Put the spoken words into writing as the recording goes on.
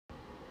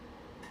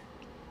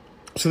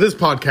So this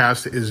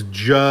podcast is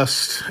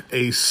just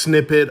a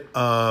snippet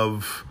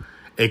of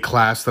a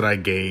class that I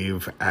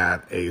gave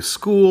at a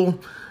school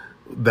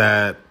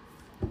that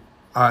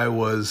I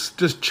was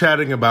just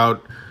chatting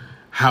about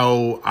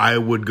how I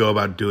would go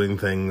about doing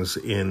things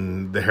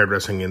in the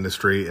hairdressing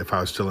industry if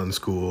I was still in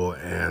school,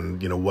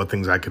 and, what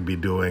things I could be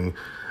doing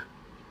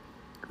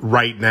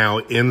right now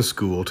in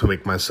school to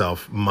make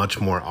myself much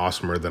more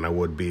awesomer than I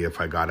would be if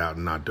I got out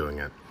and not doing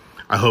it.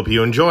 I hope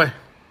you enjoy.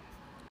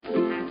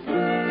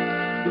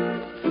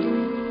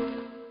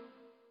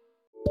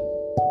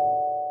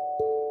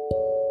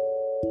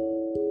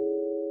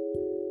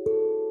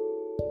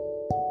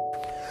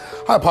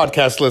 Hi,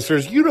 podcast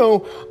listeners.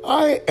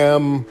 I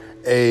am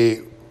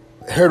a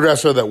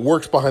hairdresser that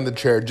works behind the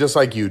chair just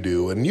like you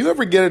do. And you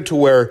ever get it to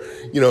where,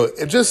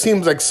 it just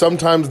seems like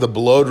sometimes the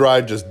blow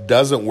dry just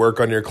doesn't work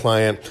on your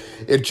client.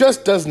 It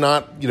just does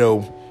not,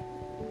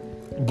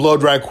 blow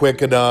dry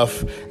quick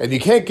enough, and you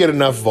can't get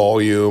enough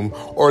volume,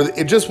 or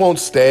it just won't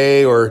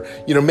stay, or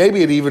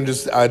maybe it even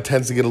just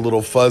tends to get a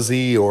little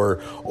fuzzy,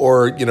 or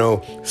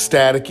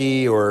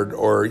staticky,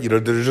 or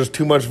there's just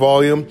too much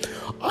volume.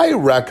 I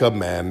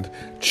recommend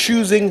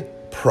choosing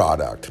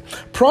Product.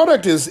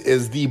 Product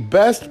is the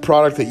best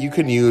product that you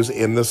can use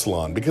in the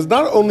salon, because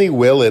not only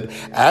will it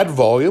add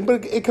volume,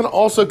 but it can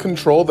also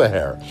control the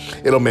hair.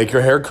 It'll make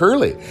your hair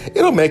curly.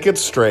 It'll make it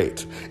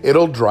straight.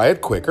 It'll dry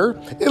it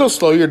quicker. It'll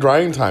slow your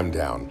drying time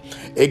down.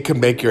 It can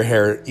make your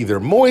hair either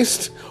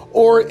moist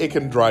or it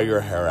can dry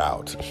your hair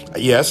out.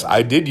 Yes,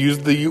 I did use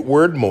the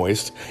word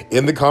moist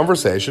in the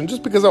conversation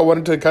just because I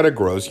wanted to kind of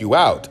gross you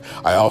out.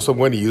 I also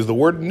want to use the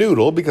word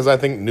noodle because I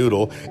think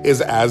noodle is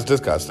as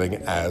disgusting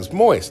as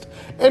moist.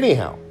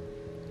 Anyhow,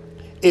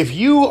 if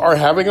you are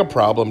having a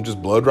problem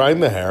just blow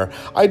drying the hair,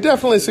 I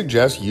definitely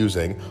suggest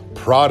using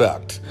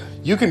Product.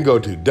 You can go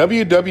to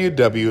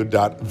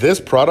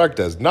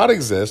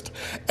www.thisproductdoesnotexist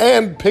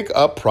and pick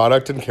up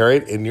Product and carry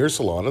it in your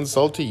salon and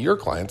sell it to your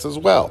clients as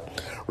well.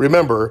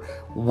 Remember,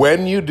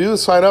 when you do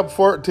sign up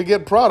to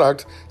get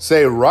Product,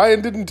 say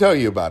Ryan didn't tell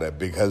you about it,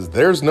 because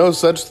there's no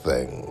such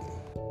thing.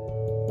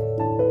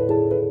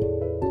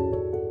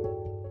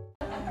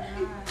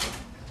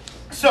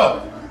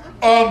 So,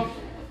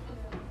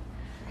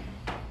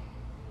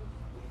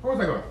 where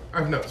was I going? I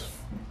have notes.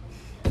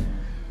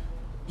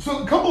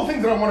 So a couple of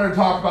things that I wanted to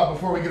talk about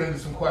before we get into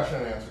some question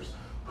and answers.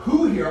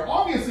 Who here,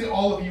 obviously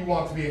all of you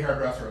want to be a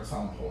hairdresser at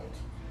some point.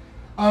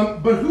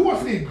 But who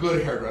wants to be a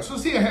good hairdresser?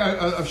 Let's see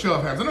a show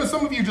of hands. I know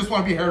some of you just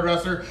want to be a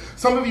hairdresser.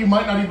 Some of you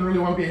might not even really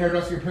want to be a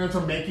hairdresser. Your parents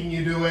are making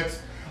you do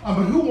it.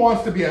 But who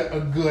wants to be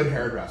a good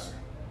hairdresser?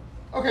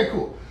 Okay,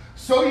 cool.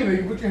 So, you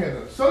can put your hands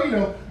up.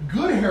 So,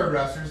 good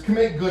hairdressers can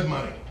make good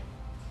money.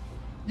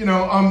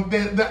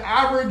 The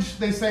average,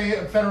 they say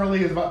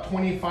federally, is about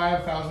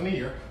 $25,000 a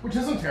year, which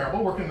isn't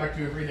terrible. Working like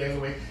 2 or 3 days a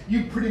week,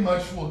 you pretty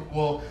much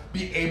will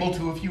be able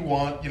to, if you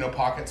want,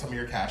 pocket some of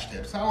your cash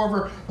tips.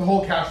 However, the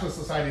whole cashless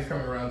society is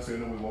coming around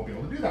soon, and we won't be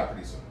able to do that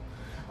pretty soon.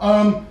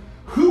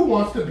 Who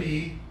wants to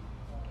be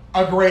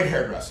a great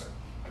hairdresser?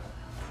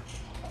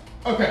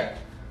 Okay,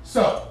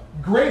 so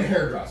great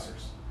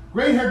hairdressers.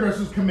 Great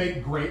hairdressers can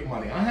make great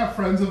money. I have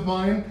friends of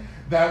mine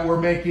that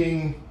were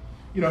making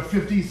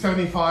 50,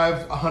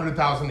 75,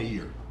 100,000 a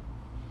year.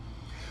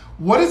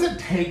 What does it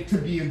take to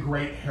be a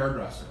great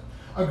hairdresser?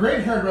 A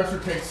great hairdresser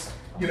takes,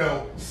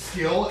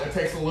 skill, it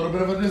takes a little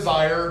bit of a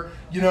desire,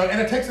 and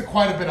it takes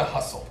quite a bit of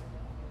hustle,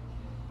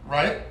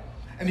 right?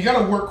 And you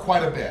gotta work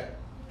quite a bit.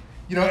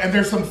 And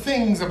there's some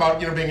things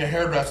about, being a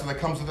hairdresser that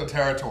comes with the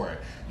territory.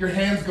 Your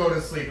hands go to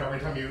sleep every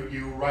time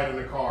you ride in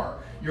a car.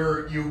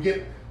 You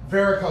get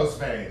varicose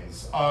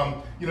veins, so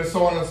on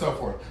and so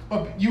forth.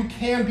 But you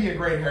can be a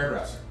great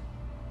hairdresser.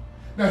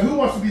 Now, who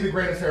wants to be the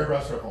greatest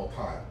hairdresser of all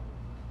time?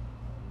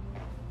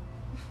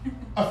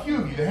 A few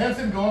of you. The hands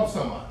didn't go up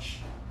so much,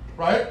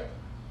 right?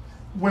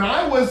 When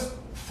I was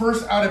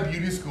first out of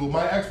beauty school,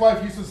 my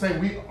ex-wife used to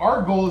say,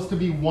 our goal is to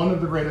be one of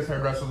the greatest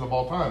hairdressers of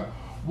all time.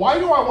 Why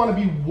do I want to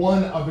be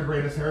one of the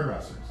greatest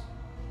hairdressers?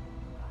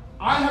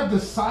 I have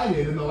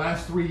decided in the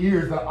last 3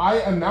 years that I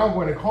am now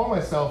going to call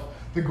myself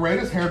the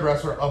greatest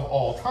hairdresser of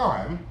all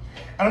time,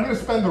 and I'm going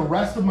to spend the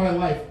rest of my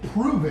life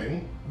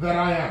proving that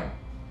I am.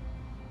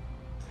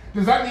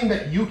 Does that mean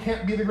that you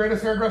can't be the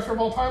greatest hairdresser of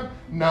all time?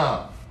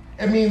 No.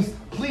 It means,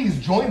 please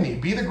join me.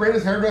 Be the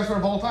greatest hairdresser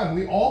of all time.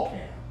 We all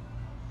can.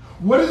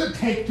 What does it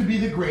take to be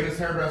the greatest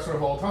hairdresser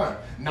of all time?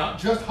 Not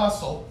just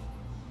hustle,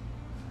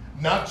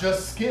 not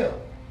just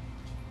skill,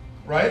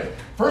 right?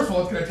 First of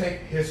all, it's going to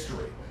take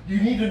history.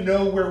 You need to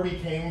know where we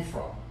came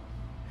from.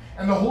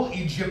 And the whole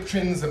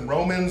Egyptians and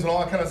Romans and all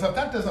that kind of stuff,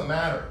 that doesn't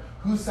matter.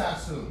 Who's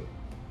Sassoon?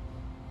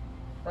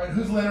 Right?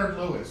 Who's Leonard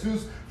Lewis?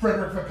 Who's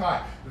Frederick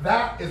Mackay?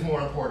 That is more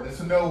important, is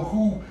to know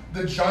who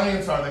the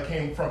giants are that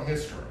came from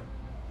history.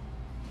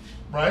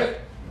 Right?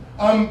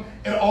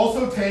 It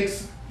also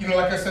takes,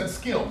 like I said,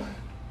 skill.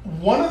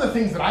 One of the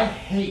things that I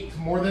hate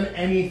more than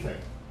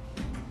anything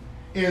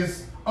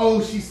is,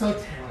 oh, she's so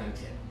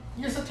talented.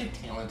 You're such a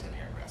talented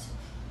hairdresser.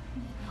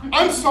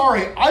 I'm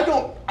sorry,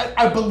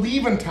 I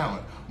believe in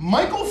talent.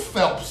 Michael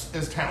Phelps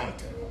is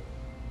talented.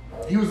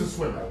 He was a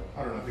swimmer.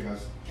 I don't know if you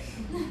guys.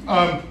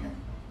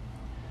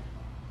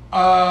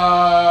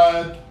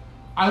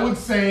 I would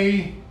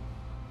say.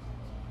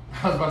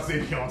 I was about to say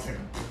Beyonce.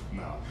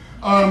 No.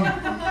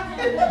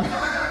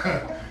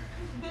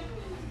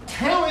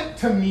 Talent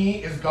to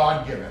me is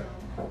God-given.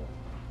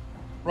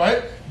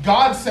 Right?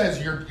 God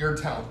says you're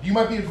talented. You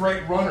might be a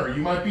great runner.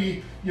 You might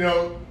be,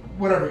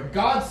 whatever.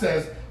 God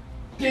says,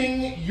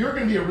 ding, you're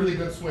going to be a really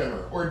good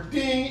swimmer. Or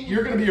ding,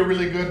 you're going to be a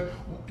really good,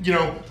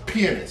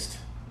 pianist.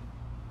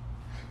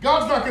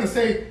 God's not going to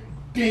say,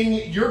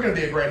 ding, you're going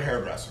to be a great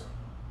hairdresser.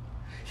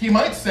 He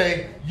might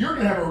say, you're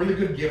going to have a really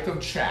good gift of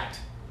chat.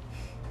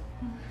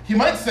 He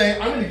might say,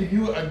 I'm going to give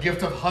you a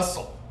gift of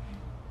hustle.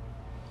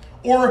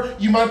 Or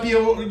you might be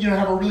able,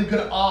 have a really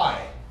good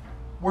eye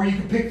where you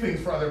can pick things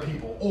for other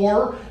people.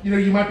 Or,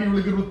 you might be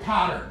really good with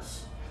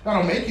patterns.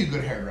 That'll make you a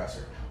good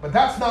hairdresser. But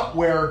that's not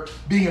where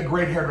being a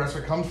great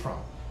hairdresser comes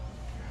from.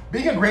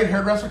 Being a great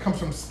hairdresser comes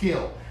from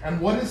skill. And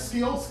what is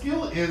skill?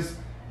 Skill is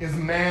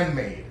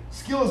man-made.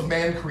 Skill is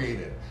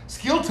man-created.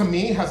 Skill to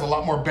me has a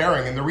lot more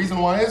bearing. And the reason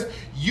why is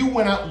you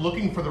went out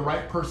looking for the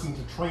right person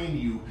to train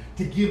you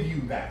to give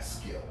you that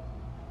skill.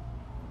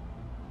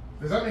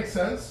 Does that make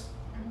sense?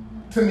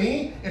 To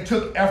me, it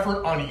took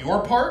effort on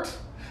your part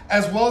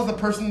as well as the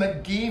person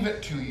that gave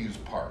it to you's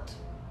part.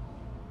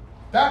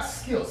 That's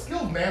skill.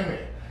 Skill is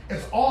man-made.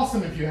 It's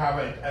awesome if you have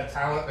a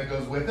talent that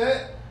goes with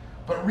it,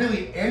 but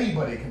really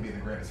anybody can be the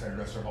greatest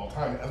hairdresser of all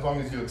time as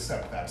long as you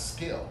accept that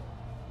skill.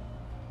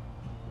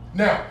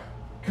 Now,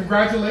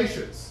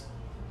 congratulations.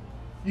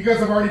 You guys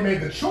have already made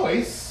the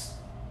choice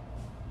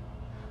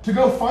to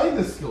go find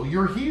the skill.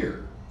 You're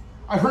here.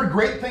 I've heard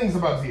great things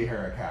about Z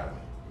Hair Academy.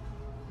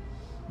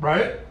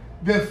 Right?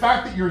 The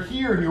fact that you're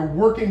here and you're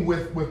working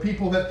with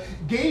people that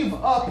gave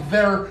up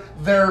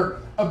their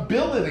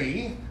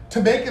ability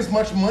to make as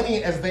much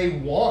money as they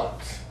want.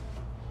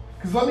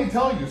 Because let me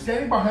tell you,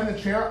 standing behind the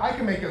chair, I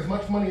can make as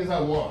much money as I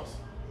want.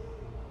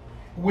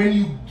 When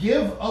you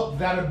give up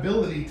that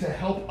ability to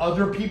help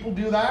other people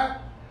do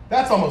that,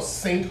 that's almost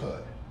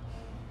sainthood.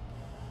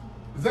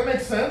 Does that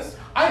make sense?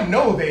 I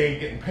know they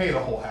ain't getting paid a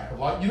whole heck of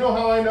a lot. You know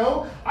how I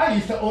know? I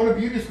used to own a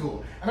beauty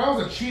school, and I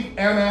was a chief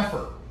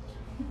MFer.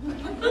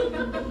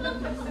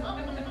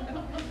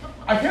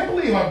 I can't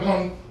believe I've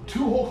gone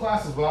 2 whole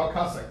classes without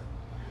cussing.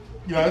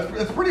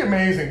 It's pretty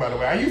amazing, by the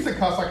way. I used to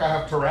cuss like I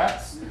have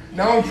Tourette's.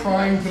 Now I'm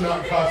trying to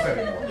not cuss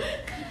anymore.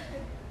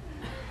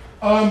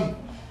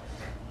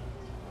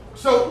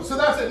 So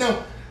that's it.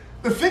 Now,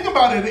 the thing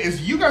about it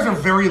is you guys are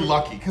very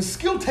lucky because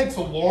skill takes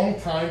a long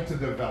time to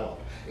develop.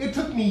 It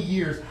took me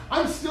years.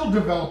 I'm still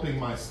developing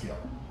my skill.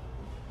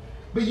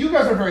 But you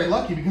guys are very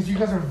lucky because you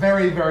guys are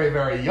very, very,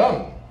 very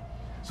young.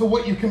 So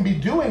what you can be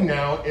doing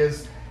now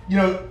is,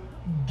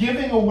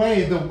 giving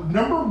away the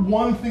number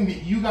one thing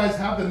that you guys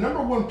have, the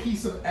number one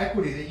piece of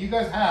equity that you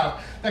guys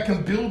have that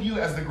can build you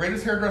as the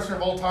greatest hairdresser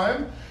of all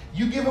time,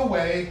 you give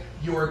away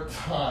your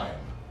time.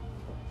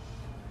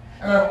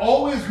 And I've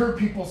always heard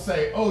people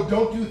say, oh,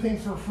 don't do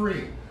things for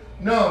free.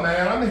 No,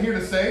 man, I'm here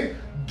to say,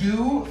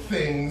 do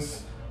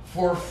things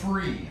for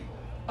free.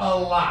 A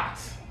lot.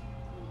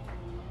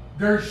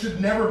 There should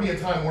never be a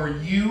time where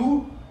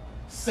you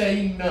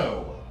say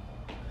no.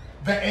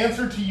 The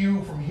answer to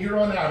you from here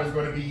on out is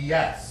going to be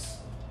yes,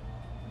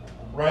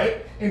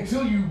 right?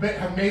 Until you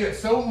have made it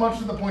so much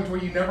to the point where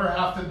you never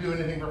have to do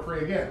anything for free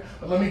again.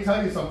 But let me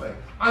tell you something.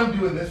 I'm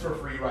doing this for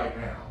free right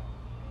now.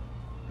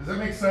 Does that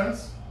make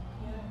sense?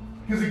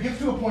 Because it gets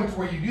to a point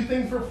where you do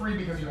things for free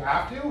because you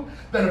have to,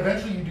 then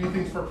eventually you do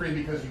things for free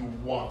because you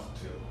want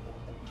to.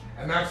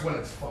 And that's when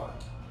it's fun.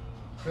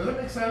 Does that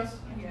make sense?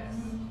 Yes.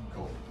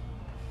 Cool.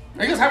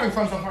 Are you guys having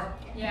fun so far?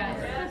 Yeah.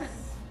 Okay. Yes.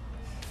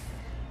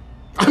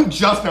 I'm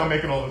just now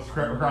making all this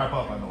crap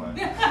up, by the way.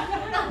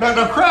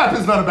 Now, crap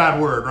is not a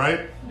bad word,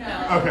 right?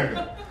 No. Okay,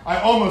 good. I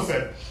almost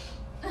said.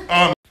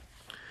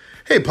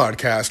 Hey,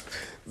 podcast.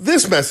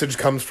 This message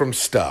comes from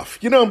Stuff.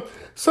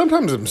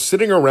 Sometimes I'm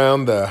sitting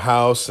around the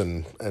house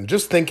and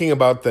just thinking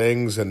about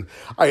things, and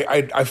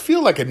I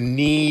feel like a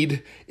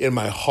need in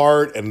my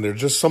heart, and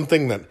there's just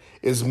something that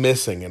is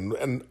missing.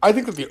 And I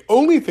think that the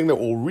only thing that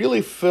will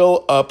really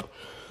fill up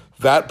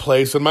that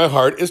place in my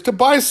heart is to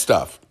buy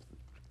stuff.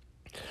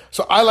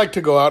 So I like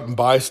to go out and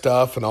buy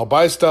stuff, and I'll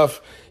buy stuff,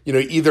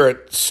 either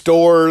at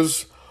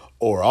stores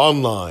or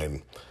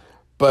online.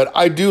 But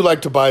I do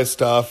like to buy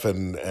stuff,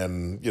 and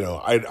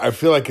I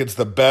feel like it's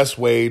the best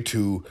way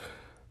to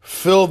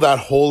fill that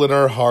hole in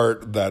our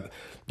heart that,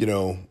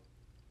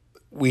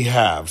 we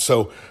have.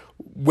 So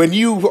when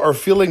you are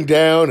feeling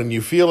down and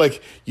you feel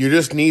like you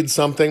just need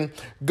something,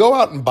 go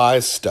out and buy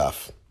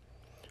stuff.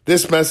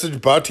 This message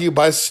brought to you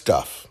by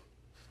Stuff.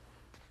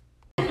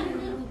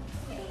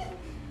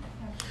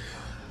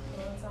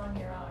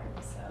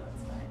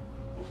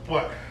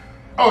 What?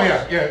 Oh,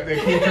 yeah. They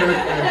came through. What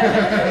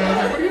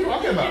are you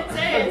talking about?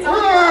 It's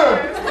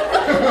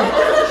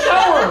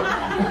shower.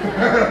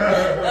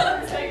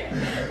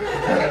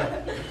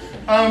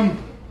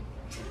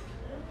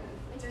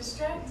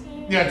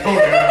 Distracting. Yeah,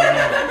 totally.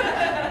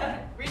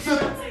 Read it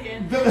once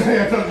again.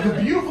 The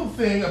beautiful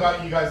thing about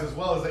about you guys as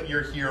well is that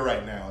you're here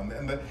right now,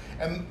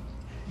 and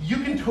you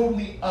can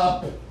totally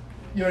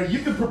you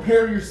can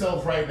prepare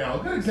yourselves right now.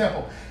 A good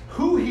example: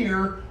 who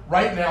here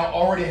right now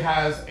already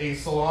has a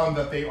salon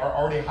that they are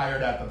already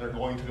hired at that they're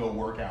going to go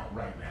work out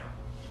right now?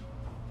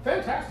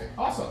 Fantastic,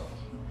 awesome.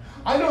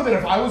 I know that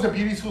if I was a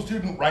beauty school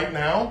student right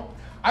now,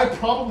 I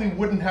probably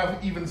wouldn't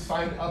have even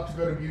signed up to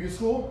go to beauty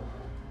school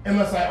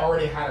unless I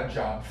already had a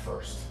job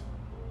first,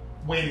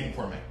 waiting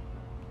for me.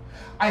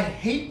 I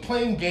hate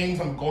playing games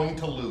I'm going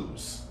to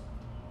lose.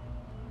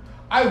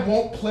 I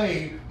won't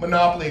play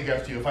Monopoly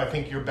against you if I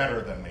think you're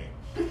better than me.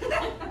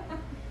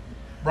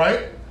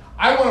 Right?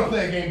 I want to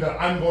play a game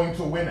that I'm going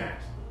to win at.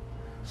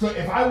 So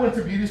if I went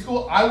to beauty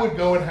school, I would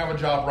go and have a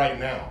job right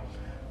now.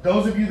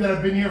 Those of you that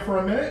have been here for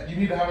a minute, you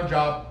need to have a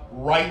job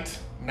right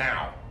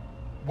now,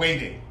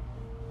 waiting.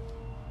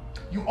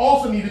 You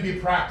also need to be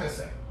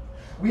practicing.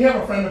 We have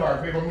a friend of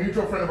ours, we have a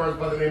mutual friend of ours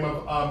by the name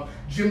of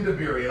Jim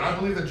DeBerry, and I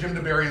believe that Jim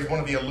DeBerry is one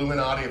of the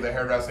Illuminati of the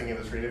hairdressing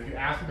industry. And if you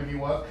asked him if he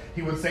was,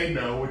 he would say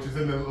no, which is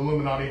in the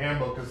Illuminati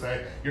handbook to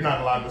say you're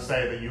not allowed to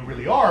say that you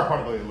really are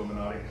part of the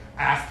Illuminati.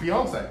 Ask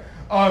Beyonce.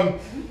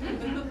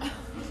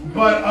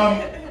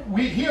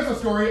 He has a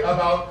story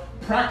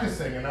about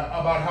practicing and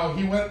about how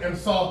he went and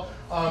saw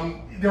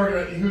he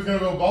was going to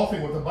go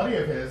golfing with a buddy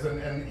of his,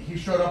 and he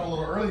showed up a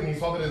little early, and he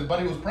saw that his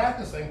buddy was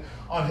practicing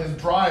on his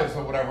drives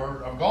or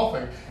whatever of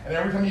golfing, and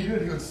every time he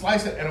did it, he would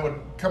slice it, and it would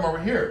come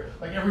over here.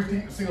 Like every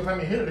single time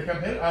he hit it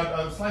kept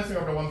slicing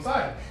over to one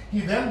side.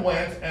 He then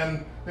went,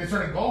 and they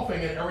started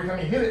golfing, and every time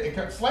he hit it, it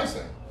kept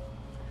slicing.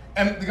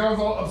 And the guy was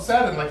all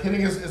upset and like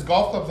hitting his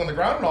golf clubs on the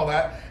ground and all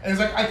that. And he's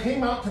like, I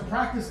came out to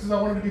practice because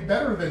I wanted to be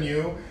better than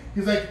you.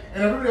 He's like,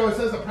 and everybody always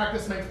says that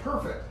practice makes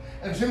perfect.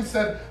 And Jim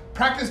said,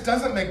 practice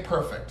doesn't make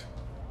perfect.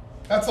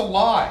 That's a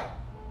lie.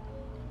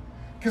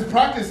 Because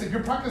practice, if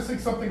you're practicing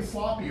something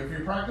sloppy, if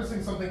you're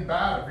practicing something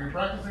bad, if you're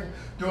practicing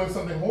doing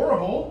something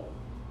horrible,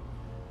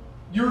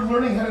 you're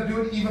learning how to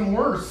do it even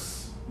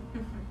worse.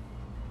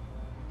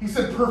 He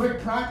said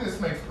perfect practice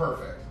makes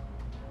perfect.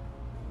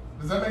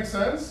 Does that make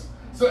sense?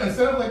 So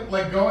instead of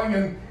like going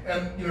and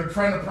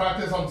trying to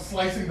practice on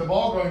slicing the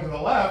ball going to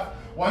the left,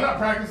 why not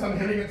practice on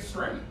hitting it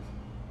straight?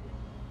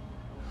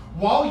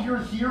 While you're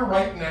here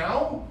right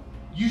now,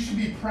 you should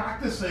be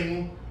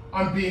practicing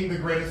on being the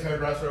greatest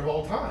hairdresser of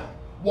all time.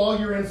 While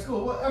you're in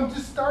school, well, I'm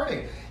just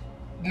starting.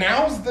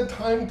 Now's the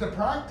time to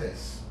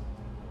practice.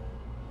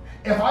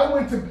 If I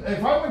went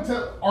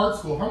to art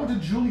school, if I went to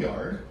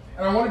Juilliard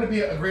and I wanted to be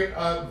a great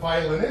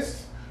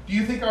violinist, do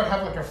you think I would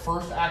have like a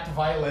first act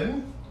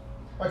violin?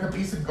 Like a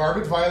piece of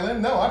garbage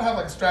violin? No, I'd have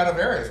like a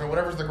Stradivarius or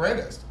whatever's the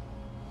greatest.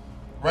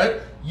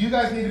 Right? You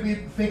guys need to be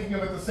thinking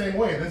of it the same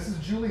way. This is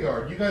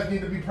Juilliard. You guys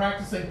need to be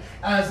practicing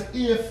as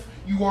if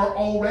you are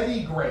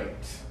already great.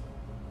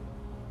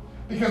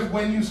 Because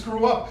when you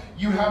screw up,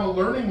 you have a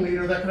learning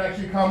leader that can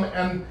actually come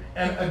and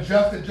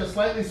adjust it just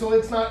slightly so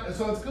it's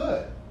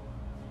good.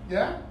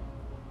 Yeah?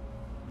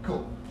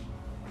 Cool.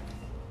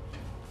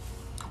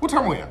 What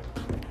time are we at?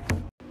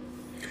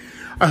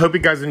 I hope you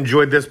guys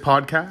enjoyed this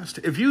podcast.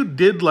 If you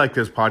did like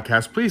this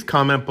podcast, please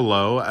comment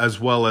below as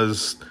well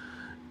as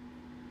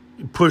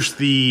push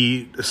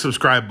the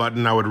subscribe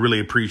button. I would really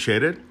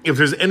appreciate it. If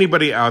there's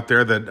anybody out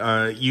there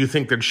that you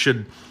think that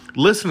should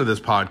listen to this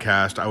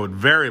podcast, I would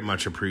very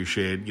much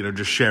appreciate,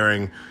 just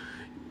sharing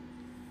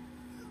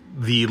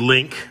the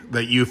link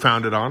that you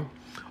found it on.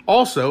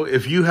 Also,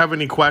 if you have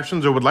any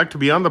questions or would like to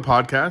be on the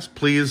podcast,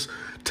 please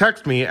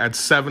text me at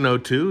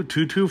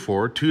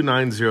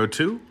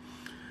 702-224-2902.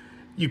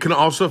 You can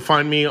also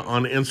find me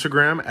on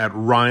Instagram at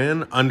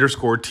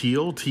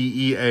Ryan_Teal,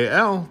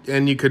 Teal,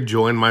 and you could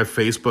join my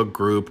Facebook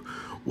group,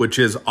 which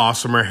is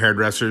Awesomer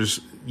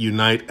Hairdressers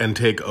Unite and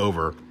Take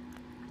Over.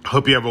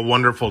 Hope you have a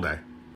wonderful day.